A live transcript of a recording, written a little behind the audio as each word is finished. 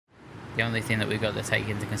The only thing that we've got to take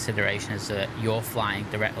into consideration is that you're flying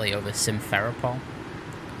directly over Simferopol,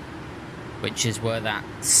 which is where that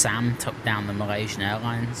Sam took down the Malaysian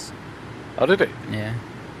Airlines. Oh, did he? Yeah.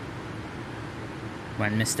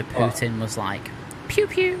 When Mr. Putin was like, pew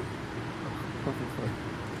pew.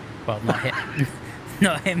 Well, not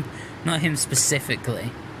him. not him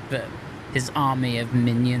specifically, but his army of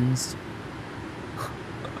minions.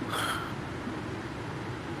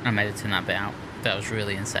 I'm editing that bit out. That was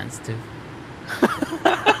really insensitive.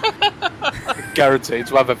 Guaranteed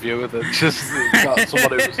to have a viewer that just got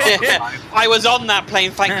someone who was on the line. I was on that plane,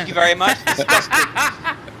 thank you very much. Disgusting.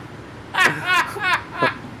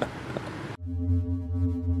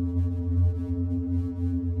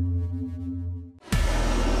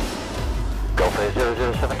 Golf Air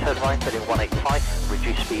 007, turn right, heading 185,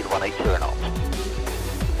 reduce speed 180 knots.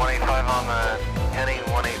 185 on the heading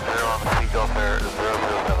 180 on the speed Golf Air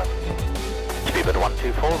 007. Speedbird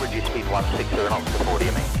 124, reduce speed 160 knots to 40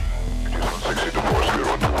 ME. Reduce 160 to 4, speed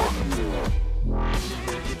 124.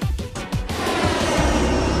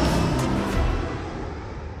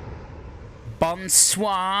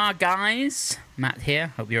 Bonsoir, guys. Matt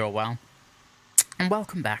here. Hope you're all well. And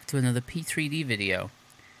welcome back to another P3D video.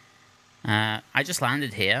 I just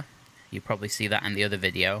landed here. You probably see that in the other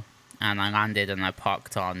video. And I landed and I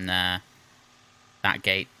parked on that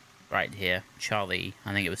gate right here. Charlie,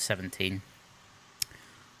 I think it was 17.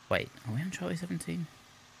 Wait, are we on Charlie 17?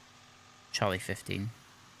 Charlie 15.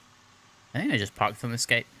 I think I just parked on this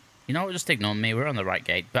gate. You know what, just ignore me. We're on the right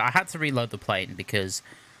gate. But I had to reload the plane because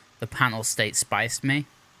the panel state spiced me.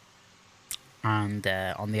 And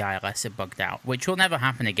on the ILS it bugged out. Which will never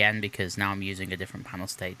happen again because now I'm using a different panel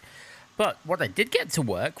state. But what I did get to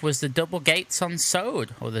work was the double gates on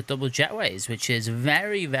SOD, or the double jetways, which is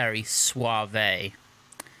very, very suave.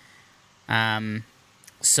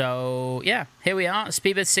 So, yeah, here we are,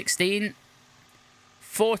 Speedbird 16,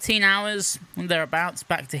 14 hours, and thereabouts,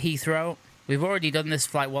 back to Heathrow. We've already done this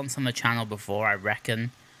flight once on the channel before, I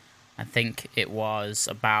reckon. I think it was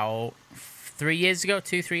about 3 years ago,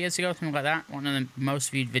 2-3 years ago, something like that. One of the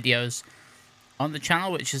most viewed videos on the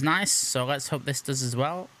channel, which is nice, so let's hope this does as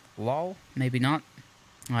well. Lol, maybe not.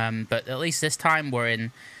 But at least this time we're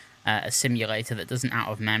in a simulator that doesn't out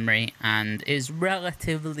of memory and is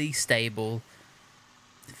relatively stable.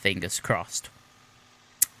 Fingers crossed.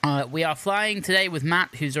 We are flying today with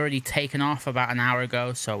Matt, who's already taken off about an hour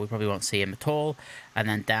ago, so we probably won't see him at all. And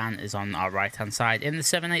then Dan is on our right-hand side in the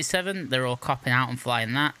 787. They're all copping out and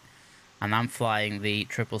flying that. And I'm flying the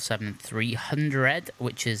 777-300,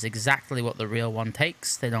 which is exactly what the real one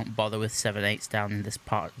takes. They don't bother with 787s down in this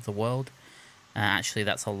part of the world. Actually,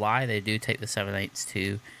 that's a lie. They do take the 787s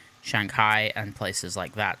to Shanghai and places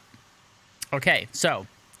like that. Okay, so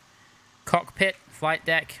cockpit, flight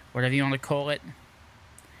deck, whatever you want to call it.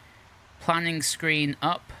 Planning screen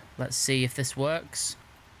up. Let's see if this works.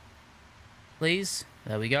 Please.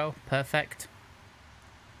 There we go. Perfect.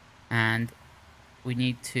 And we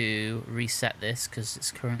need to reset this because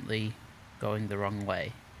it's currently going the wrong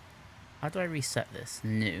way. How do I reset this?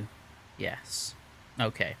 New. Yes.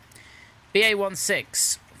 Okay.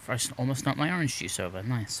 BA16. First, almost knocked my orange juice over.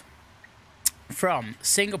 Nice. From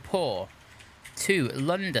Singapore to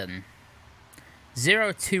London.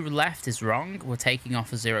 02 left is wrong. We're taking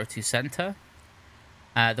off a 02 center.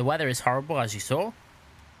 The weather is horrible, as you saw.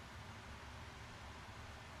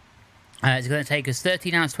 It's going to take us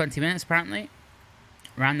 13 hours, 20 minutes, apparently.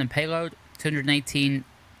 Random payload, 218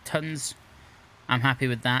 tons. I'm happy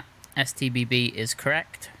with that. STBB is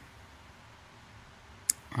correct.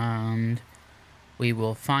 And we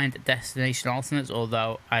will find destination alternates,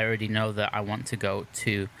 although I already know that I want to go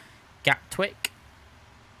to Gatwick.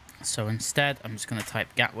 So instead, I'm just going to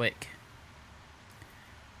type Gatwick.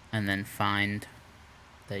 And then find...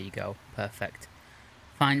 There you go. Perfect.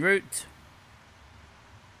 Find route.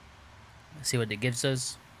 Let's see what it gives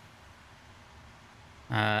us.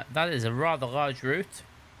 That is a rather large route.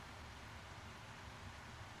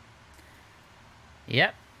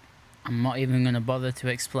 Yep. I'm not even going to bother to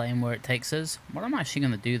explain where it takes us. What I'm actually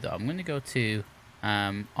going to do, though, I'm going to go to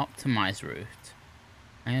optimize route.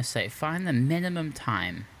 I'm going to say find the minimum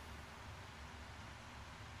time.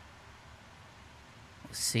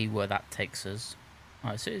 Let's see where that takes us.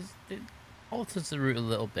 Alright, so it alters the route a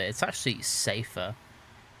little bit. It's actually safer.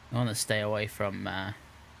 I want to stay away from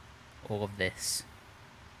all of this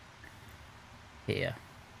here.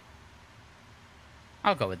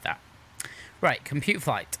 I'll go with that. Right, compute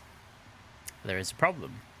flight. There is a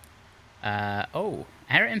problem. Oh,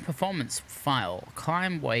 error in performance file.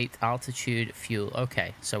 Climb, weight, altitude, fuel.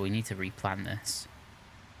 Okay, so we need to replan this.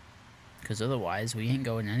 Because otherwise we ain't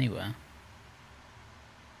going anywhere.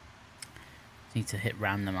 Need to hit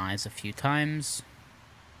randomize a few times.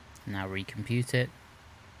 Now recompute it.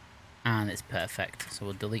 And it's perfect. So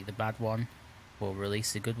we'll delete the bad one. We'll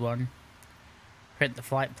release the good one. Print the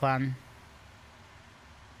flight plan.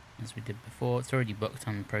 As we did before. It's already booked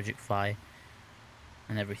on Project Fly.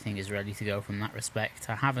 And everything is ready to go from that respect.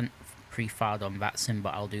 I haven't pre-filed on VATSIM,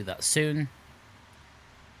 but I'll do that soon.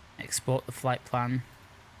 Export the flight plan.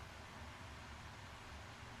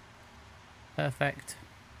 Perfect.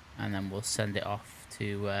 And then we'll send it off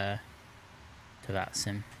to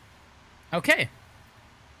VATSIM. Okay.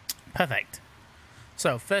 Perfect.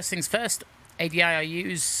 So, first things first,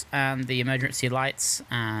 ADIRUs and the emergency lights,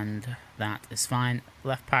 and that is fine.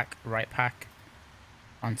 Left pack, right pack,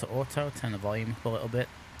 onto auto, turn the volume up a little bit.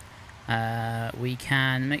 We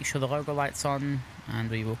can make sure the logo light's on, and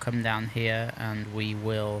we will come down here and we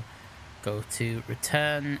will go to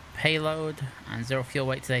return payload and zero fuel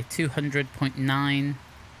weight today, 200.9.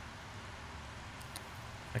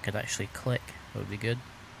 If I could actually click, that would be good.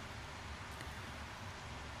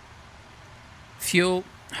 Fuel,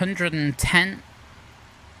 110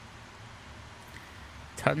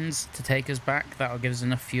 tons to take us back. That'll give us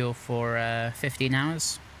enough fuel for 15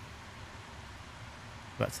 hours.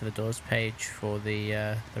 Back to the doors page for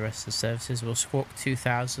the rest of the services. We'll squawk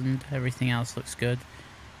 2000. Everything else looks good.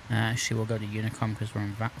 Actually, we'll go to Unicom because we're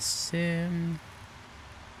on VATSIM.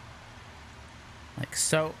 Like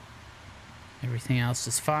so. Everything else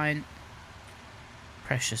is fine.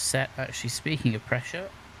 Pressure set. Actually, speaking of pressure,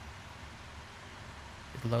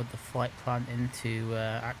 load the flight plan into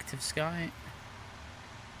Active Sky.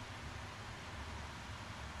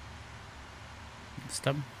 It's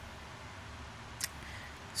done.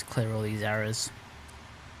 Let's clear all these errors.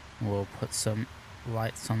 We'll put some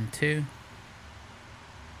lights on too.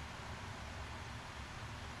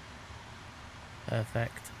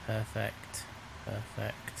 Perfect, perfect,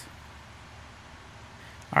 perfect.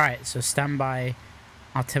 Alright, so standby.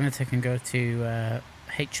 Altimeter can go to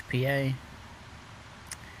HPA.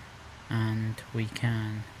 And we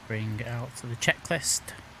can bring out the checklist.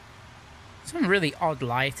 Some really odd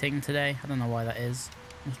lighting today. I don't know why that is.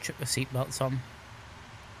 Let's chuck the seatbelts on.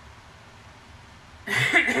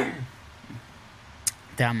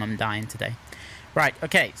 Damn, I'm dying today. Right,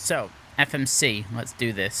 okay, so FMC, let's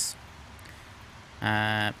do this.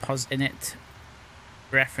 POS init,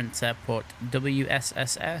 reference airport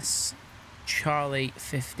WSSS, Charlie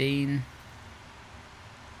 15.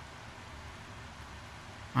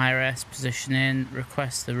 IRS position in,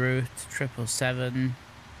 request the route, 777,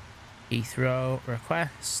 Heathrow,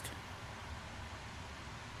 request.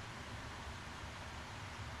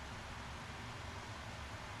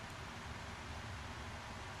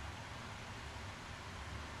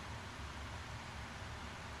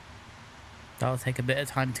 That'll take a bit of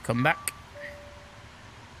time to come back.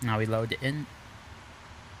 Now we load it in.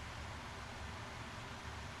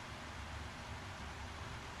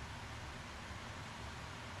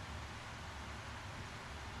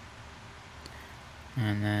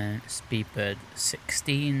 And then Speedbird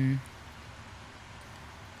 16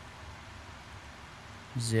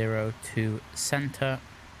 02 center.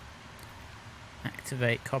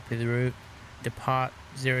 Activate, copy the route, depart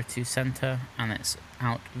 02 center, and it's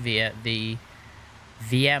out via the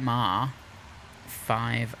VMR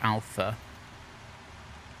 5 Alpha.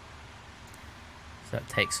 So that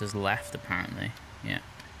takes us left apparently. Yeah.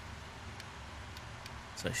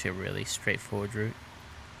 It's actually a really straightforward route.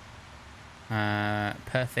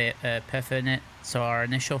 Perfinite. So our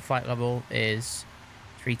initial flight level is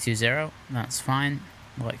 320. That's fine.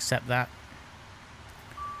 We'll accept that.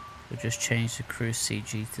 We'll just change the cruise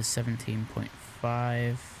CG to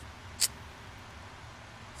 17.5.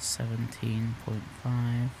 17.5.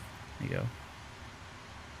 There you go.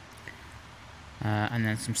 And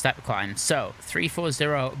then some step climb. So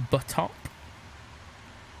 340 Butop.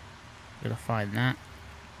 Gotta find that.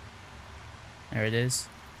 There it is.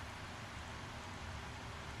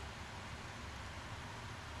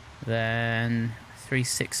 Then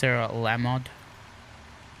 360 Lemod.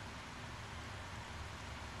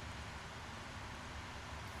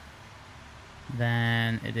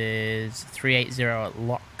 Then it is 380 at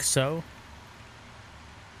Loxo.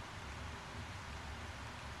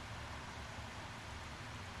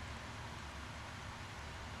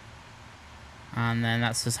 And then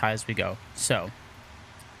that's as high as we go. So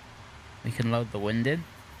we can load the wind in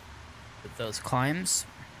with those climbs,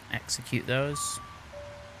 execute those.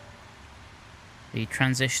 The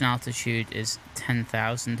transition altitude is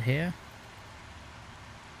 10,000 here.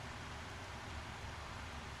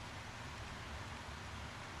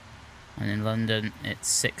 And in London, it's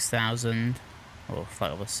 6,000, or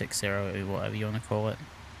flight level 60, whatever you want to call it.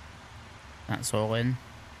 That's all in.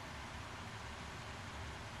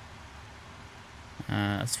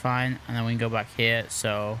 That's fine. And then we can go back here.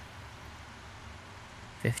 So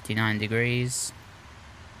 59 degrees.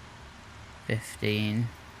 15.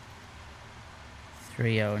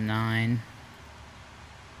 309.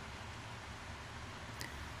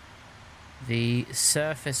 The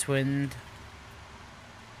surface wind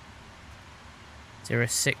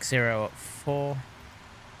 060 at 4.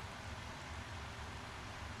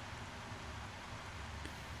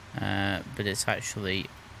 But it's actually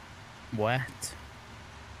wet.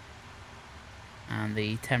 And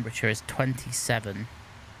the temperature is 27.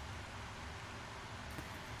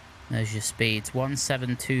 There's your speeds.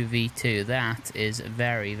 172 V2. That is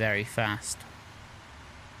very, very fast.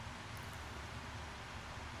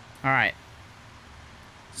 Alright.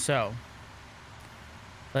 So,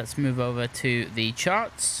 let's move over to the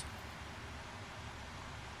charts.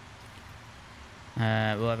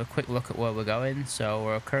 We'll have a quick look at where we're going. So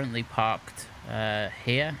we're currently parked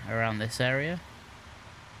here, around this area.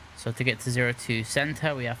 So to get to 02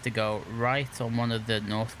 center, we have to go right on one of the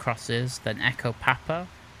north crosses, then Echo Papa,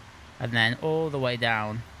 and then all the way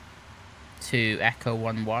down to Echo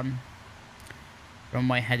 11.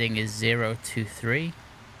 Runway heading is 023.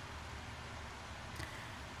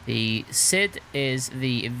 The SID is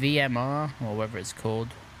the VMR, or whatever it's called,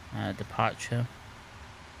 departure.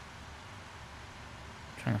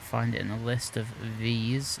 Trying to find it in a list of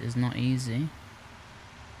V's is not easy.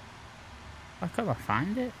 How can I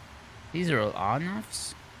find it? These are all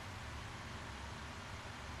RNAVs.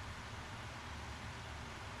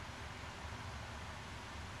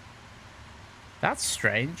 That's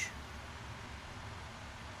strange.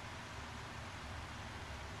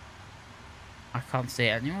 I can't see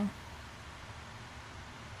it anymore.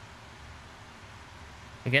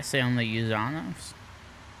 I guess they only use RNAVs.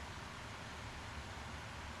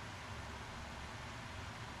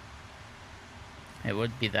 It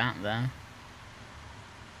would be that there.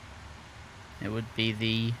 It would be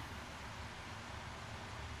the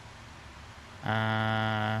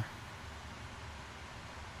that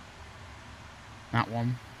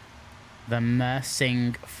one. The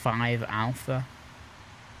Mersing 5 Alpha.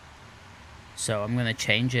 So I'm going to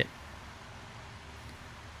change it.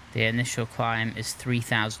 The initial climb is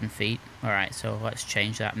 3,000 feet. Alright, so let's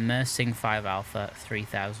change that. Mersing 5 Alpha,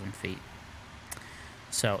 3,000 feet.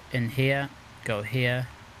 So in here, go here.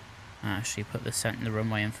 Actually put the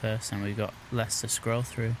runway in first, and we've got less to scroll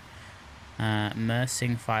through.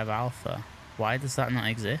 Mersing 5 Alpha. Why does that not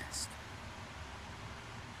exist?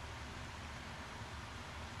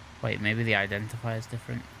 Wait, maybe the identifier is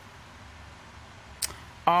different.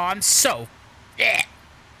 Oh, I'm so... Yeah.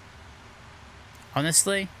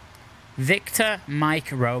 Honestly, Victor Mike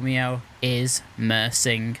Romeo is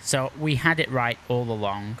Mersing. So we had it right all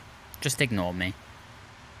along. Just ignore me.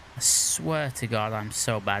 I swear to God, I'm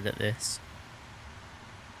so bad at this.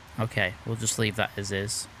 Okay, we'll just leave that as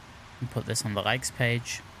is. And put this on the legs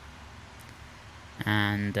page.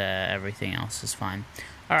 And everything else is fine.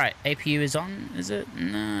 Alright, APU is on, is it?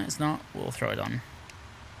 No, it's not. We'll throw it on.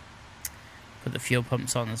 Put the fuel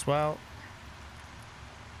pumps on as well.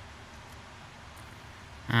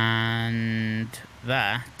 And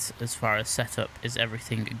that, as far as setup, is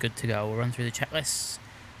everything good to go. We'll run through the checklists.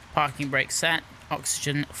 Parking brake set.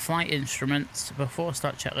 Oxygen, flight instruments. Before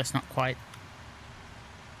start checklist, not quite.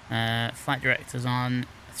 Flight directors on.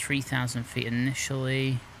 3,000 feet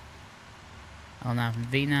initially. LNAV and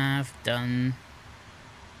VNAV, done.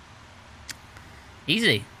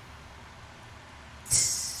 Easy.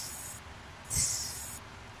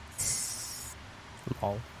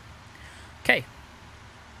 Lol. Okay.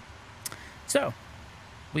 So,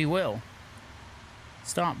 we will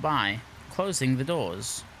start by closing the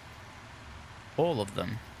doors. All of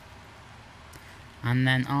them. And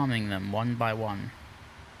then arming them one by one.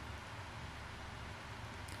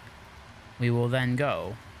 We will then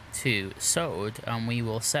go to SOD and we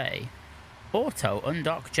will say, auto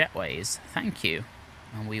undock jetways, thank you.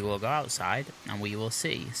 And we will go outside and we will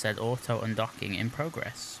see said auto undocking in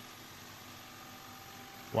progress.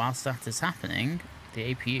 Whilst that is happening,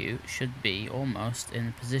 the APU should be almost in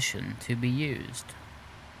a position to be used.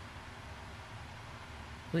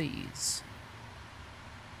 Please.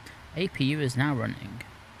 APU is now running.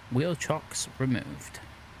 Wheel chocks removed.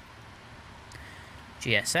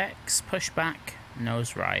 GSX, pushback,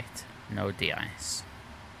 nose right, no de-ice.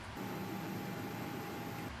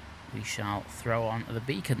 We shall throw on the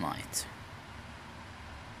beacon light.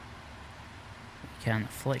 We can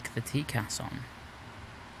flick the TCAS on.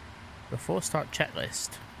 Before start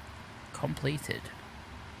checklist, completed.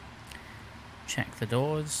 Check the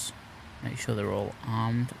doors. Make sure they're all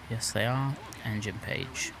armed. Yes, they are. Engine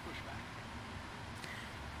page.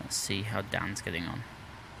 Let's see how Dan's getting on.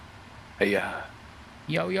 Hey,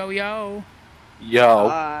 Yo, yo, yo. yo.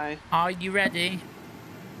 Bye. Are you ready?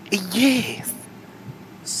 Yes.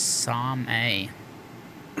 Psalm A.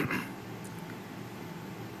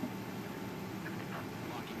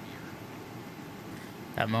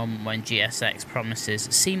 That moment when GSX promises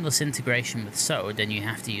seamless integration with SOD, and you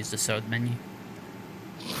have to use the SOD menu.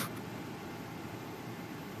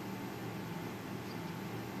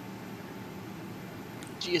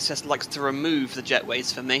 GSS likes to remove the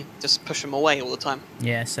jetways for me. Just push them away all the time.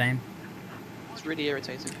 Yeah, same. It's really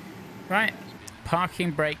irritating. Right.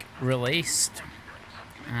 Parking brake released.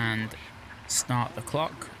 And start the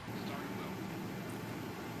clock.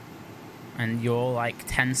 And you're like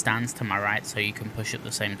 10 stands to my right, so you can push at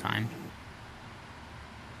the same time.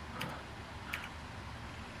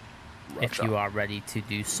 If you are ready to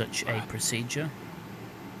do such a procedure.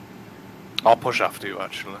 I'll push after you,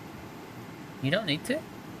 actually. You don't need to.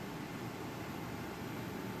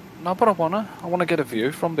 No, but I wanna get a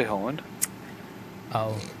view from behind.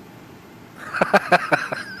 Oh.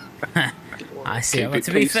 I see. Keep Well, it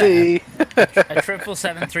to be PC. fair, a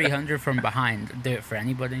 777-300 from behind do it for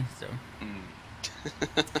anybody. So,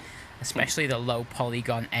 especially the low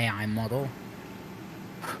polygon AI model.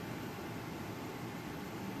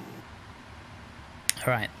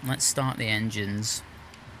 All right, let's start the engines.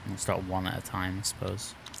 We'll start one at a time, I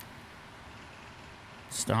suppose.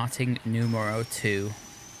 Starting numero 2.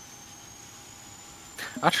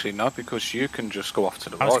 Actually, no, because you can just go off to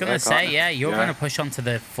the right. I was going there, to can't say, you? yeah, you're going to push onto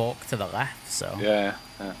the fork to the left, so... Yeah.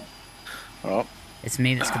 All right. It's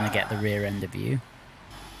me that's going to get the rear end of you.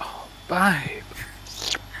 Oh, babe.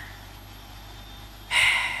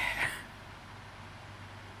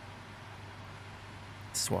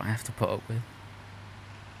 This is what I have to put up with.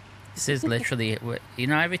 This is literally... You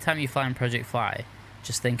know, every time you fly in Project Fly,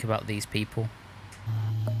 just think about these people.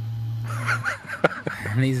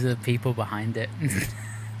 And these are the people behind it.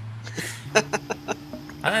 I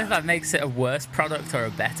don't know if that makes it a worse product or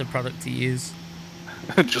a better product to use.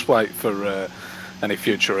 Just wait for any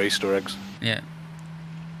future Easter eggs. Yeah.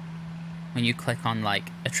 When you click on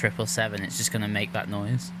like a 777, it's just going to make that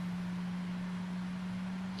noise.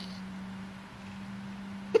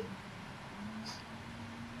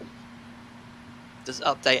 Just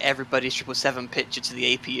update everybody's 777 picture to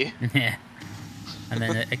the APU. Yeah. And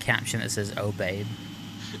then a caption that says, "Oh, babe."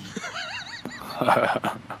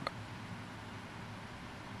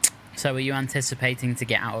 So, are you anticipating to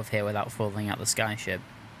get out of here without falling out the skyship?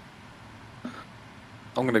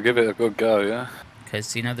 I'm going to give it a good go, yeah.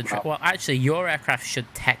 Because, you know, well, actually, your aircraft should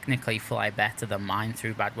technically fly better than mine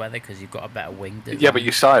through bad weather because you've got a better wing design. Yeah, but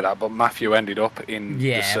you say that, but Matthew ended up in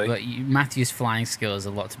the sea. Yeah, but Matthew's flying skill is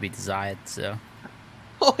a lot to be desired, so...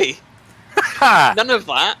 Oi! None of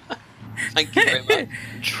that. Thank you very much.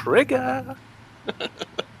 Trigger!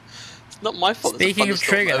 It's not my fault. Speaking of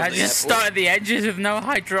trigger, I just started the engines with no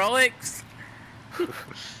hydraulics.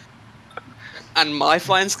 And my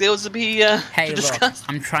flying skills to be Hey, look, discussed.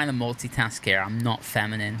 I'm trying to multitask here. I'm not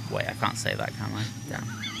feminine. Wait, I can't say that, can I? Damn.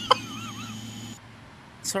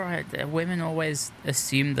 It's alright. Women always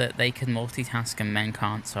assume that they can multitask and men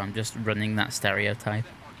can't, so I'm just running that stereotype.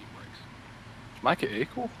 Make it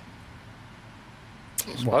equal.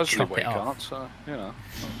 What, Supposedly chop we it off? can't, so, you know.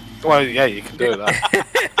 Well, yeah, you can do that.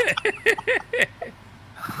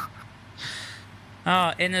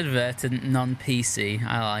 Oh, inadvertent non-PC.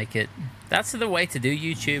 I like it. That's the way to do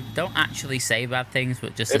YouTube. Don't actually say bad things,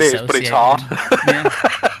 but just It is, but it's hard. Yeah.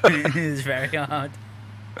 It's very hard.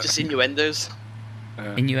 Just innuendos.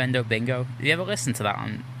 Yeah. Innuendo bingo. Did you ever listen to that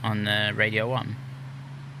on Radio 1?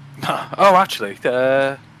 Oh, actually,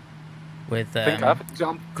 With I think it's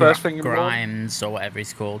on first thing in the morning. Grimes, or whatever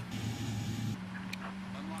he's called.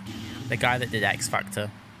 The guy that did X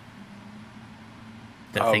Factor.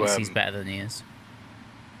 That thinks he's better than he is.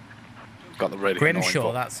 Got the really annoying Grimshaw,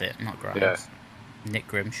 voice. that's it, not Grimes. Yeah. Nick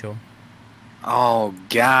Grimshaw. Oh,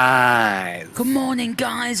 guys. Good morning,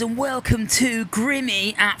 guys, and welcome to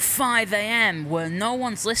Grimmy at 5 AM, where no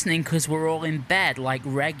one's listening because we're all in bed like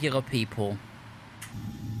regular people.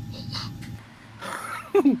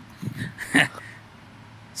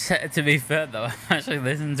 To be fair, though, I've actually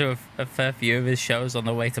listened to a fair few of his shows on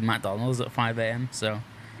the way to McDonald's at 5 AM, so...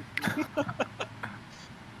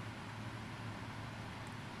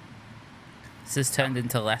 This has turned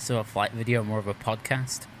into less of a flight video, more of a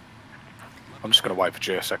podcast. I'm just going to wait for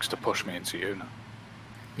GSX to push me into you now.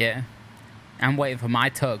 Yeah. I'm waiting for my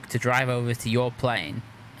tug to drive over to your plane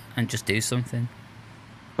and just do something.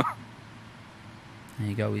 There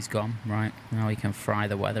you go, he's gone. Right, now we can fry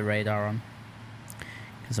the weather radar on.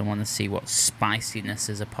 Because I want to see what spiciness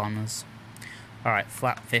is upon us. Alright,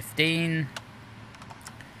 flap 15.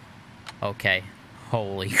 Okay.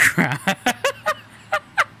 Holy crap.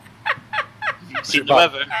 You've seen the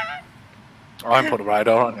weather. I put a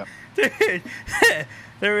radar on you. Dude,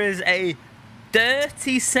 there is a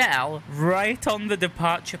dirty cell right on the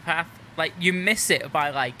departure path. Like, you miss it by,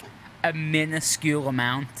 like, a minuscule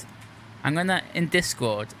amount. I'm gonna, in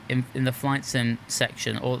Discord, in the flight sim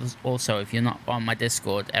section, also, if you're not on my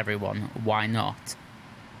Discord, everyone, why not?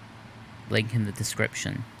 Link in the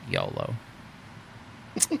description, YOLO.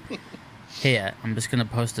 Here, I'm just gonna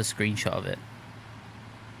post a screenshot of it.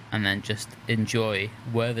 And then just enjoy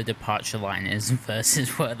where the departure line is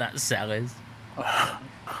versus where that cell is.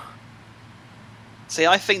 See,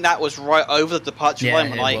 I think that was right over the departure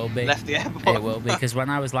line when I left the airport. It will be, because when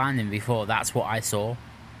I was landing before, that's what I saw.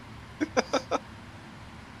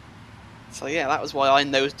 So yeah, that was why I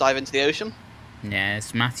nosedive into the ocean. Yeah,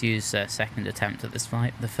 it's Matthew's second attempt at this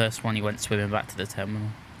flight. The first one, he went swimming back to the terminal.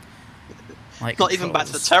 Like Not even back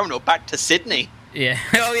to the terminal, back to Sydney. Yeah.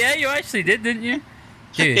 Oh yeah, you actually did, didn't you?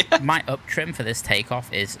 Dude, my up trim for this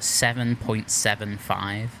takeoff is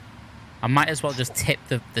 7.75. I might as well just tip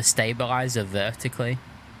the stabilizer vertically.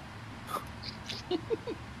 There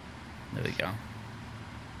we go.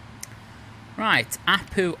 Right,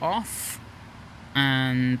 Apu off.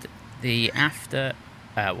 And the after...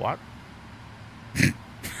 what?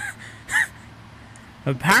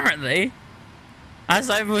 Apparently, as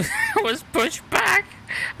I was pushed back,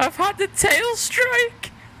 I've had the tail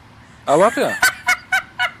strike. Oh, have you?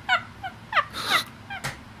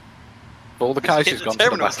 All the cases gone to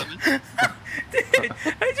the back. Dude,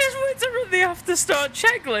 I just went to run the after start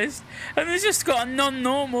checklist, and it's just got a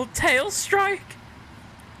non-normal tail strike.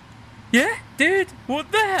 Yeah, dude,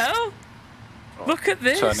 what the hell? Oh, look at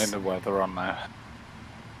this. Turning the weather on now.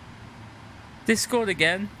 Discord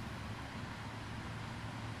again.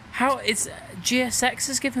 How it's GSX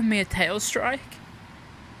has given me a tail strike.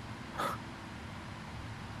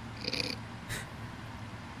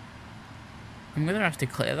 I'm gonna have to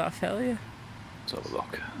clear that failure. Let's have a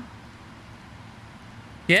look.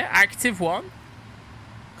 Yeah, active 1.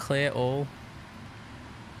 Clear all.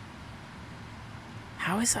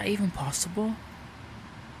 How is that even possible?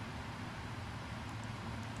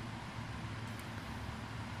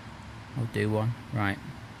 I'll do one. Right.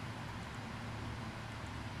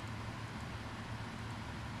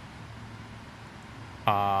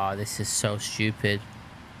 Ah, this is so stupid.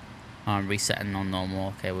 Oh, I'm resetting on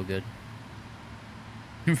normal. Okay, we're good.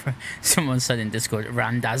 Someone said in Discord,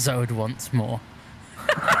 Randazzoed once more.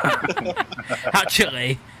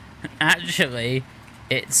 Actually,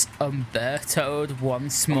 it's Umbertoed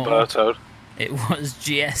once more. Umbertoed. It was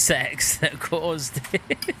GSX that caused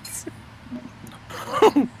it.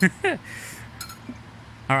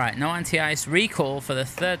 Alright, no anti-ice. Recall for the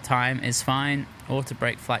 3rd time is fine. Auto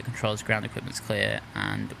brake, flight controls, ground equipment's clear,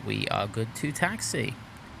 and we are good to taxi.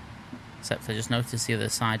 Except I just noticed the other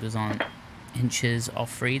side was on inches of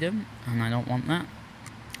freedom, and I don't want that.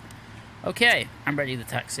 Okay, I'm ready to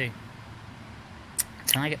taxi.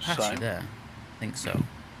 Can I get past you there? I think so.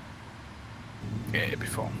 Yeah,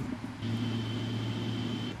 before.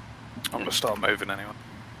 I'm going to start moving anyway.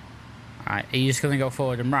 Alright, are you just going to go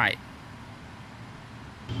forward and right?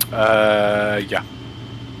 Yeah.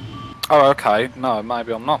 Oh, okay. No,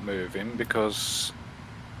 maybe I'm not moving because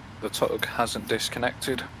the tug hasn't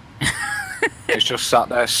disconnected. It's just sat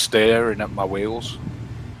there staring at my wheels.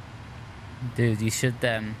 Dude, you should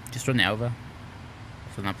just run it over.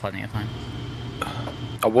 If there's not plenty of time.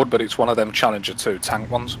 I would, but it's one of them Challenger 2 tank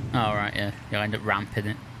ones. Oh, right, yeah. You'll end up ramping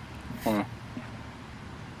it. And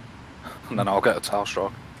then I'll get a tail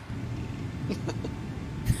strike.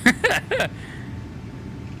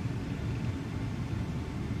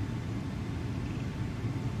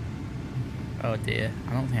 Oh dear,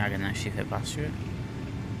 I don't think I can actually fit past you.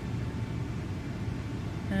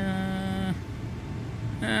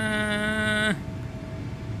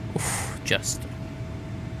 Oof, just.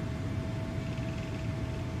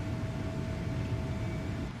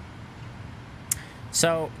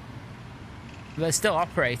 So, they're still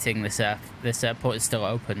operating this airport is still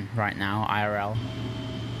open right now, IRL.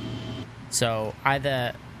 So,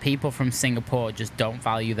 either people from Singapore just don't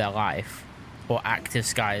value their life, or Active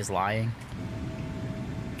Sky is lying.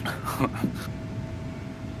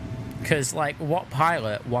 Because, like, what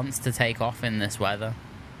pilot wants to take off in this weather?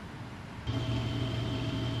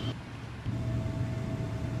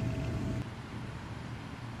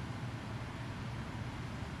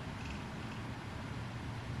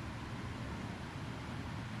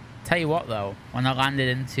 Tell you what though, when I landed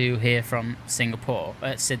into here from Singapore,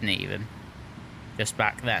 Sydney even, just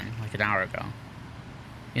back then, like an hour ago,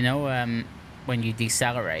 you know, when you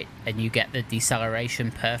decelerate and you get the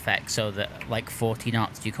deceleration perfect so that like 40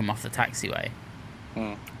 knots you come off the taxiway.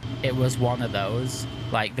 It was one of those.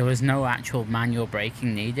 Like there was no actual manual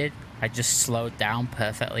braking needed. I just slowed down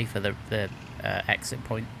perfectly for the exit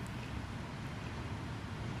point.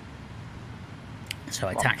 So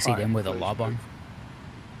I taxied in with a lob on.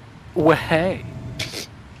 Well, hey.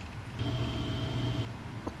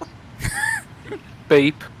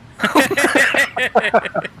 Beep.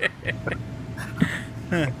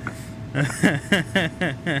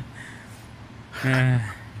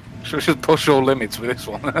 Should we just push all limits with this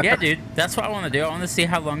one? Yeah, dude, that's what I want to do. I want to see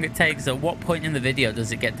how long it takes. At what point in the video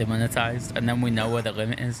does it get demonetized? And then we know where the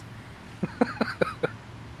limit is.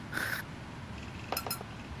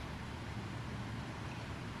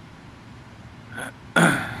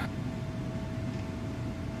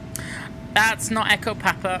 That's not Echo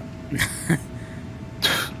Papa.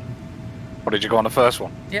 What, did you go on the first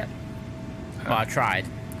one? Yep. Well, I tried.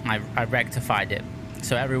 I rectified it.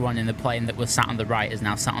 So everyone in the plane that was sat on the right is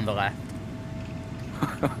now sat on the left.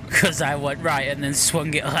 Because I went right and then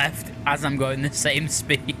swung it left as I'm going the same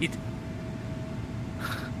speed.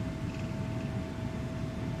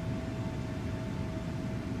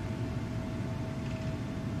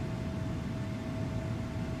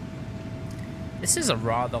 This is a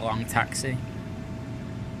rather long taxi.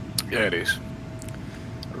 Yeah, it is.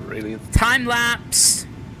 Really? Time lapse!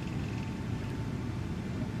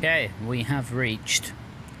 Okay, we have reached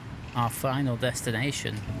our final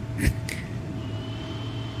destination.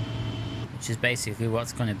 Which is basically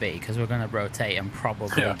what's going to be, because we're going to rotate and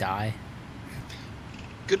probably die.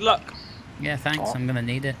 Good luck. Yeah, thanks, I'm going to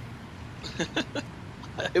need it.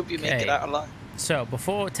 I hope you make it out alive. So,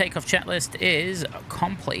 before takeoff checklist is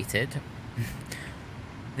completed,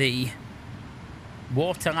 the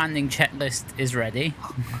water landing checklist is ready.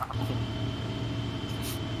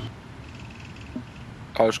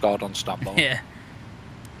 Coast Guard on standby. Yeah.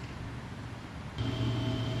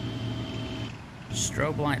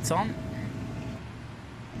 Strobe lights on.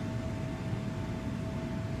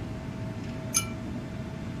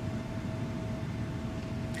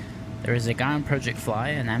 There is a guy on Project Fly,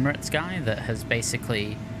 an Emirates guy, that has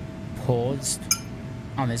basically paused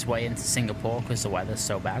on his way into Singapore because the weather's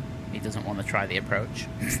so bad. He doesn't want to try the approach.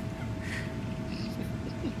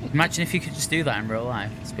 Imagine if you could just do that in real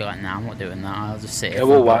life. Just be like, nah, I'm not doing that. I'll just sit here. Yeah,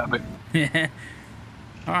 we'll wait a bit. Yeah.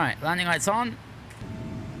 Alright, landing lights on.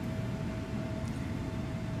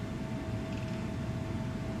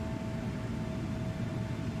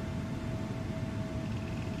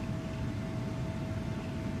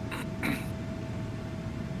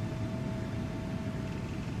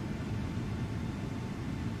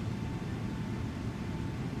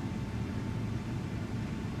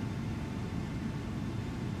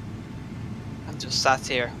 Just sat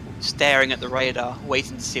here, staring at the radar,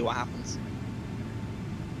 waiting to see what happens.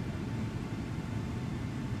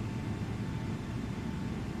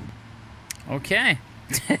 Okay.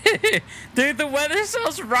 Dude, the weather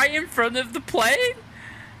cell's right in front of the plane?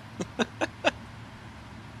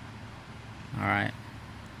 Alright.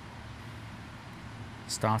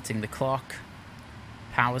 Starting the clock.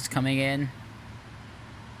 Power's coming in.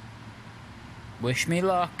 Wish me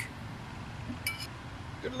luck.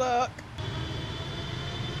 Good luck.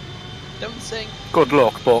 Don't sing. Good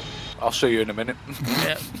luck, but I'll see you in a minute.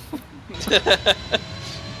 Yep.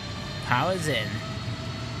 Power's in.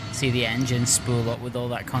 See the engine spool up with all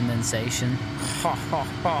that condensation. Ha ha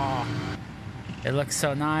ha. It looks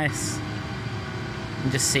so nice. You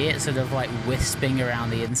can just see it sort of like wisping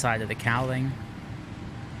around the inside of the cowling.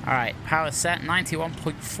 Alright, power set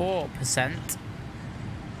 91.4%.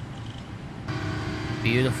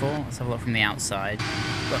 Beautiful. Let's have a look from the outside.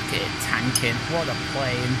 Look at it tanking. What a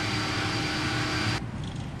plane.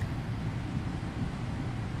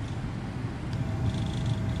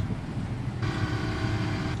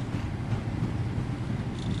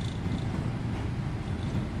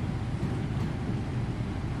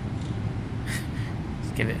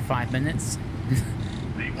 Let's give it 5 minutes.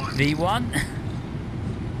 V1.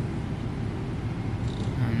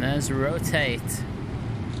 And there's rotate.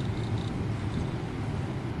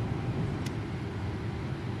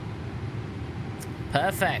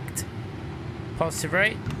 Perfect. Positive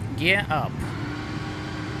rate. Gear up.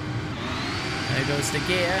 There goes the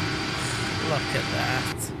gear. Look at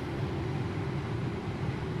that.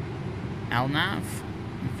 LNAV.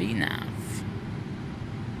 VNAV.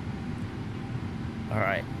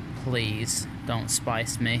 Alright. Please don't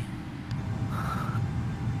spice me.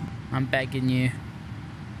 I'm begging you.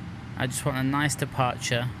 I just want a nice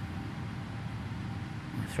departure.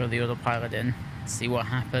 Throw the autopilot in, see what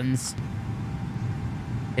happens.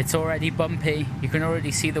 It's already bumpy. You can already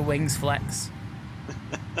see the wings flex.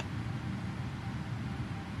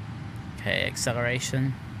 Okay,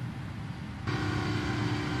 acceleration.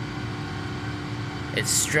 It's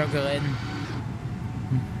struggling.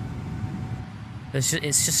 It's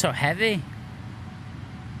just so heavy.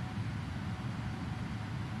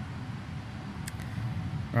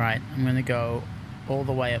 Right, I'm gonna go all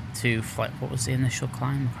the way up to flight. What was the initial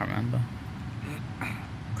climb? I can't remember.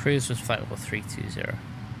 Cruise was flight level 320.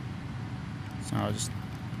 So I'll just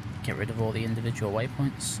get rid of all the individual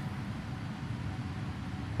waypoints.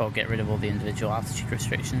 Or get rid of all the individual altitude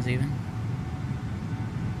restrictions even.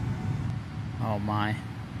 Oh my.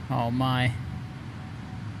 Oh my.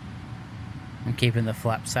 I'm keeping the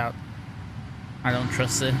flaps out. I don't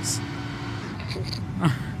trust this.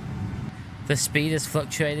 The speed is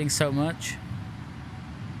fluctuating so much.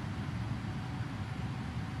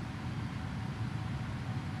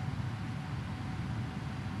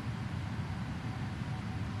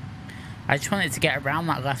 I just want it to get around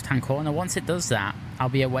that left-hand corner. Once it does that, I'll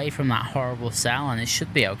be away from that horrible cell and it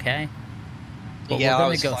should be okay. But yeah, we're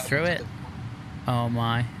going to go through it. Oh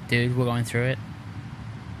my. Dude, we're going through it.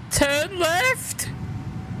 Turn left!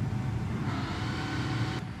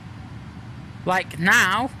 Like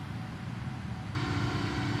now.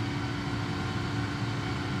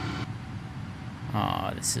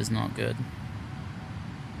 Oh, this is not good.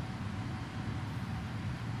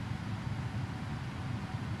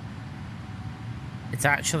 It's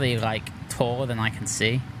actually like taller than I can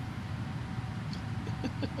see.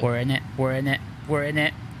 We're in it, we're in it, we're in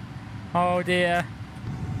it. Oh dear.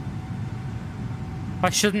 I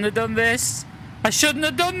shouldn't have done this. I shouldn't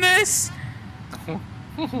have done this.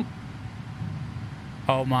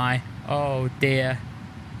 Oh my. Oh dear.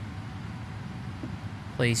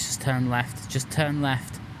 Please just turn left. Just turn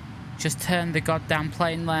left. Just turn the goddamn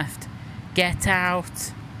plane left. Get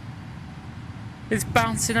out. It's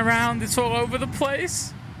bouncing around. It's all over the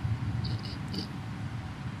place.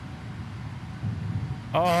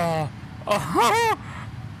 Oh. Oh.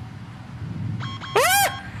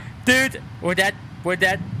 Ah! Dude, we're dead. We're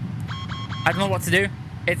dead. I don't know what to do.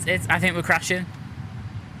 I think we're crashing.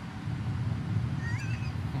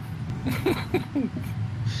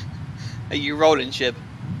 Are you rolling, Shib?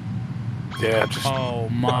 Yeah, just... Oh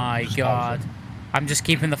my god. I'm just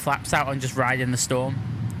keeping the flaps out and just riding the storm.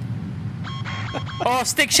 Oh,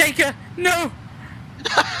 stick shaker! No!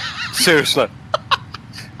 Seriously.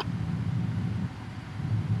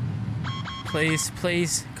 Please,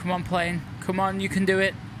 please. Come on, plane. Come on, you can do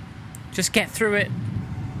it. Just get through it.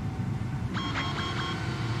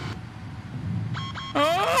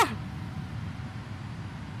 Oh!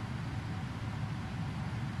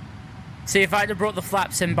 See, if I'd have brought the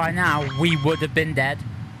flaps in by now, we would have been dead.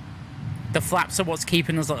 The flaps are what's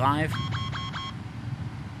keeping us alive.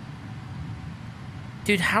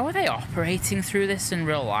 Dude, how are they operating through this in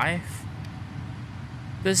real life?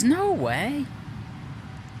 There's no way.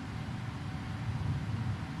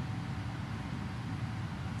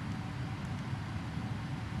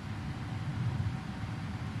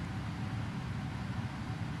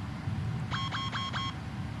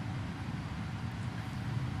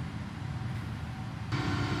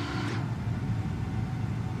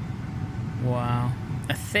 Wow.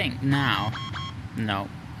 I think now... No,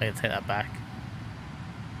 I gotta take that back.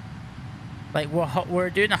 Like, we're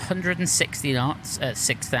doing 160 knots at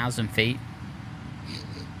 6,000 feet.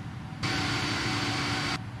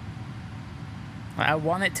 Like, I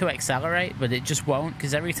want it to accelerate, but it just won't,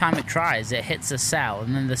 because every time it tries, it hits a cell,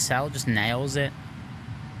 and then the cell just nails it.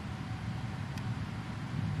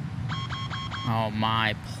 Oh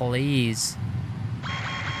my, please.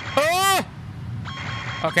 Oh!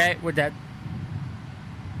 Okay, we're dead.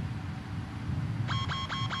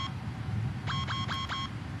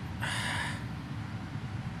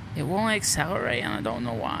 It won't accelerate, and I don't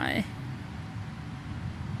know why.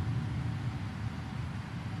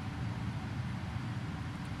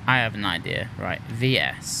 I have an idea. Right,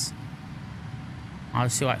 VS. I'll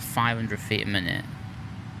just do like 500 feet a minute.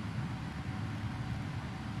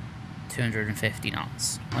 250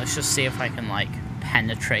 knots. Let's just see if I can, like,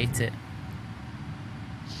 penetrate it.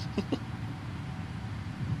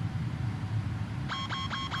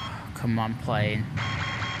 Come on, plane.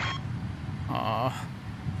 Oh.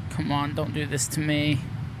 Come on, don't do this to me.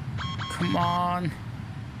 Come on.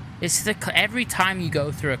 It's every time you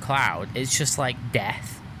go through a cloud, it's just like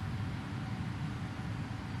death.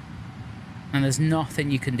 And there's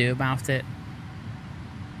nothing you can do about it.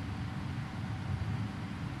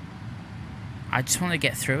 I just want to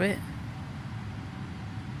get through it.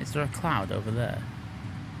 Is there a cloud over there?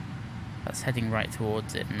 That's heading right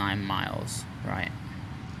towards it, 9 miles. Right.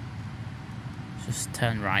 Just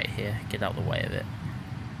turn right here, get out the way of it.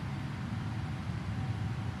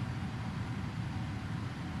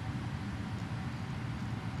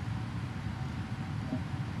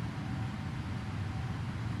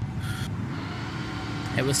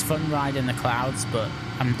 It was fun riding the clouds, but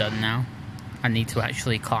I'm done now. I need to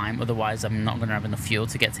actually climb, otherwise I'm not going to have enough fuel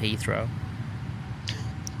to get to Heathrow.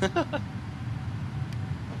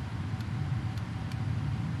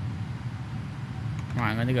 Right,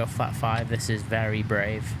 I'm going to go flat 5. This is very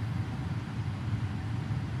brave.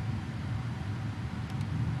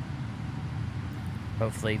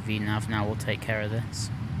 Hopefully VNav now will take care of this.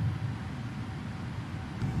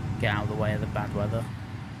 Get out of the way of the bad weather.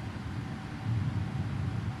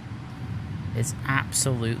 It's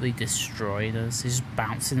absolutely destroyed us. It's just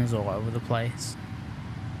bouncing us all over the place.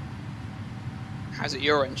 How's it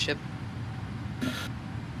your end, Chip?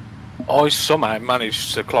 I somehow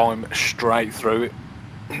managed to climb straight through it.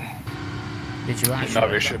 Did you actually?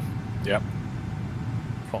 No issue. Yep.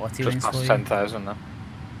 Quality Just wins for past you? 10,000 now.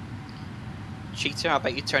 Cheater, I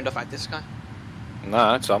bet you turned off at this guy.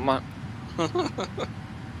 No, it's on, mate.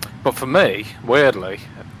 But for me, weirdly,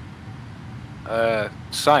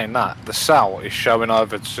 saying that, the cell is showing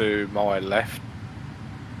over to my left.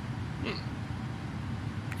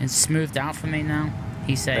 It's smoothed out for me now,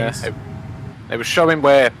 he says. Yeah, it was showing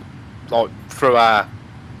where, like, through our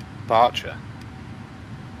departure,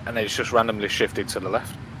 and it's just randomly shifted to the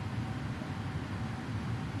left.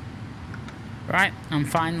 Right, I'm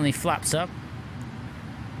finally flaps up.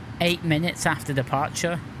 8 minutes after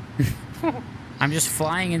departure. I'm just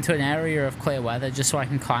flying into an area of clear weather just so I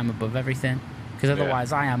can climb above everything. Because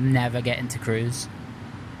otherwise I am never getting to cruise.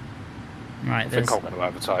 Right, I think I'm going to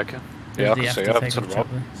overtake it. there's Yeah, I the can see it over aftertake to the of right.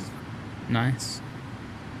 checklist. Nice.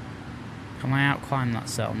 Can I outclimb that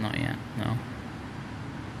cell? Not yet, no.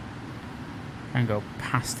 And go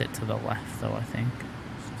past it to the left though, I think.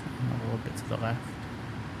 Just a little bit to the left.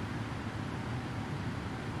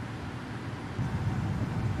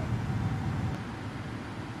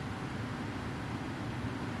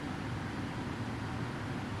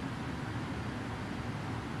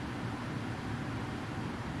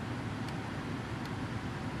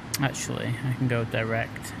 Actually, I can go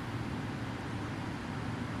direct.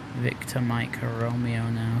 Victor Mike Romeo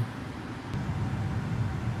now.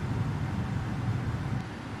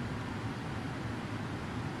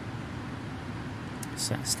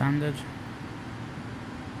 Set standard.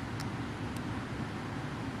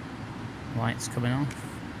 Lights coming off.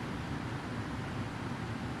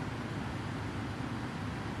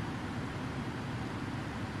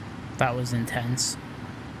 That was intense.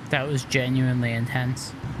 That was genuinely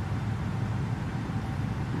intense.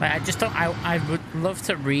 Like, I just don't. I would love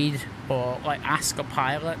to read or like ask a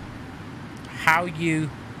pilot how you,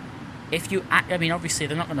 if you. I mean, obviously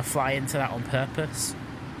they're not going to fly into that on purpose,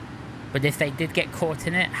 but if they did get caught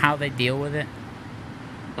in it, how they deal with it.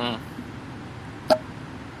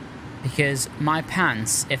 Because my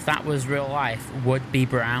pants, if that was real life, would be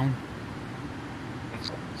brown.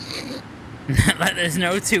 Like, there's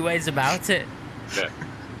no two ways about it. Yeah.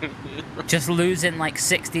 Just losing like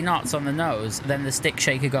 60 knots on the nose, then the stick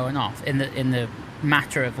shaker going off in the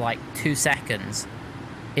matter of like 2 seconds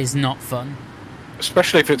is not fun.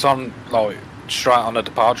 Especially if it's on, like, straight on a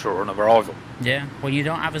departure or an arrival. Yeah, well, you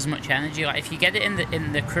don't have as much energy. Like, if you get it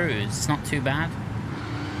in the cruise, it's not too bad.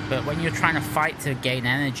 But when you're trying to fight to gain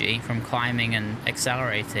energy from climbing and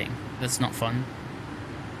accelerating, that's not fun.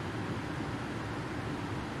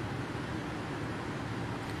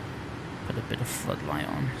 Put a bit of floodlight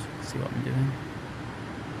on, see what I'm doing.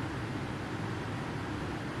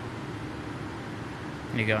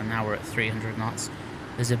 There you go, now we're at 300 knots.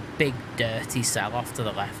 There's a big dirty cell off to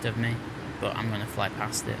the left of me, but I'm going to fly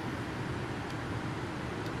past it.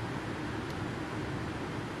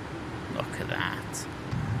 Look at that.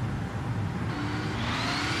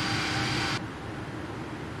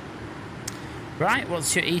 Right,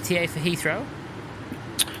 what's your ETA for Heathrow?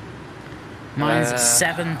 Mine's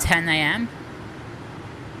 7:10 a.m.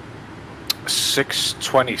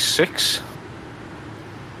 6:26.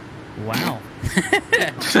 Wow. Don't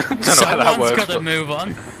know how that Someone's works, got to but- move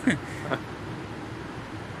on.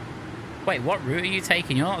 Wait, what route are you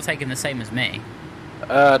taking? You're not taking the same as me.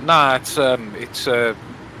 Nah, it's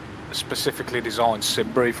specifically designed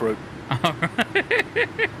sim brief route.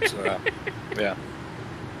 So, yeah,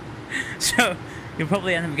 So you'll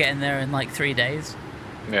probably end up getting there in like 3 days.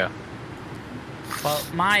 yeah. Well,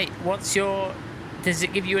 what's your? Does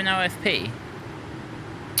it give you an OFP?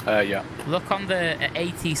 Yeah. Look on the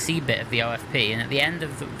ATC bit of the OFP, and at the end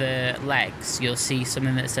of the legs, you'll see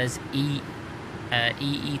something that says EET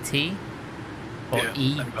or Yeah.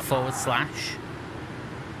 E//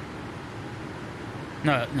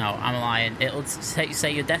 No, I'm lying. It'll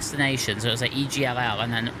say your destination, so it'll say EGLL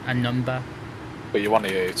and then a number. But you want the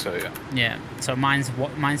EET, yeah. Yeah. So mine's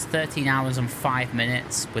 13 hours and 5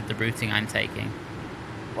 minutes with the routing I'm taking.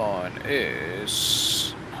 Mine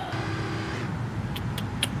is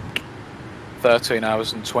 13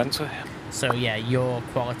 hours and 20. So yeah, your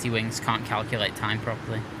quality wings can't calculate time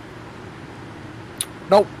properly.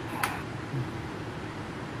 Nope.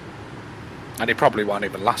 And he probably won't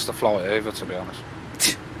even last the flight either, to be honest.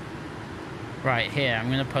 Right, here,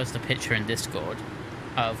 I'm going to post a picture in Discord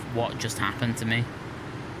of what just happened to me.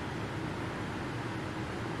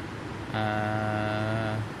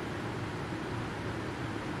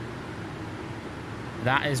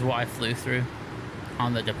 That is what I flew through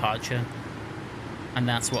on the departure. And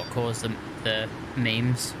that's what caused the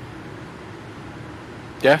memes.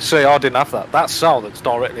 Yeah, see, I didn't have that. That cell that's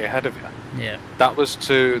directly ahead of you, Yeah. that was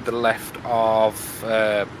to the left of,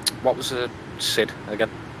 what was the SID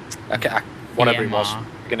again? Okay, whatever it was. PMR.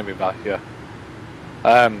 Beginning with that, yeah.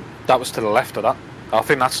 That was to the left of that. I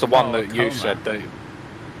think that's the one that you Coma. said that.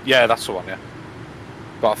 Yeah, that's the one, yeah.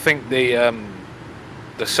 But I think the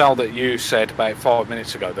cell that you said about 5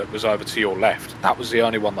 minutes ago that was over to your left, that was the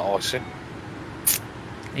only one that I seen.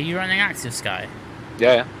 Are you running Active Sky?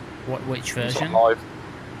 Yeah. Which It's version? not live.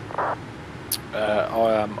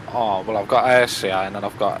 I am. Oh well, I've got ASCA and then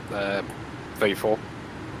I've got V4.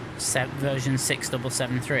 Version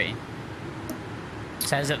 6773.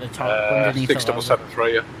 Says at the top underneath the logo.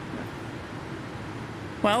 6773. Yeah.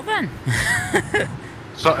 Well then.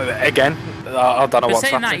 So again, I don't know But what's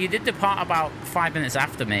saying that, happening. you did depart about 5 minutes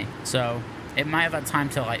after me, so it might have had time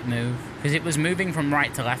to like move because it was moving from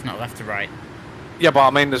right to left, not left to right. Yeah, but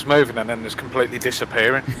I mean, there's moving and then there's completely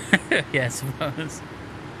disappearing. Yeah, I suppose.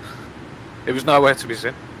 It was nowhere to be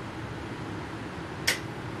seen.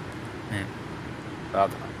 Yeah. I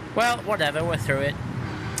don't know. Well, whatever, we're through it.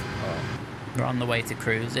 We're on the way to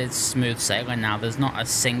cruise. It's smooth sailing now. There's not a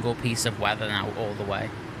single piece of weather now all the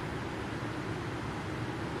way.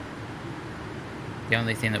 The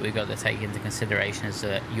only thing that we've got to take into consideration is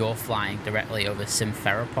that you're flying directly over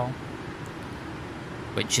Simferopol,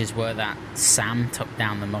 which is where that SAM took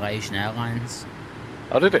down the Malaysian Airlines.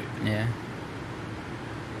 Oh, did it? Yeah.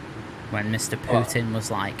 When Mr. Putin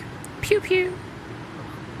was like, pew pew.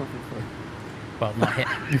 Well,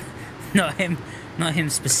 not him, not him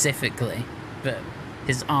specifically, but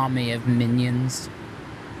his army of minions.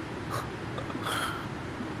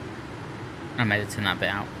 I might have turned that bit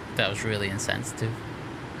out. That was really insensitive.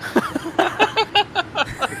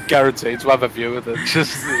 Guaranteed to have a viewer that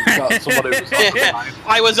just got someone who was on the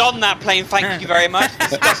I was on that plane, thank you very much.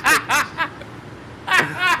 Disgusting.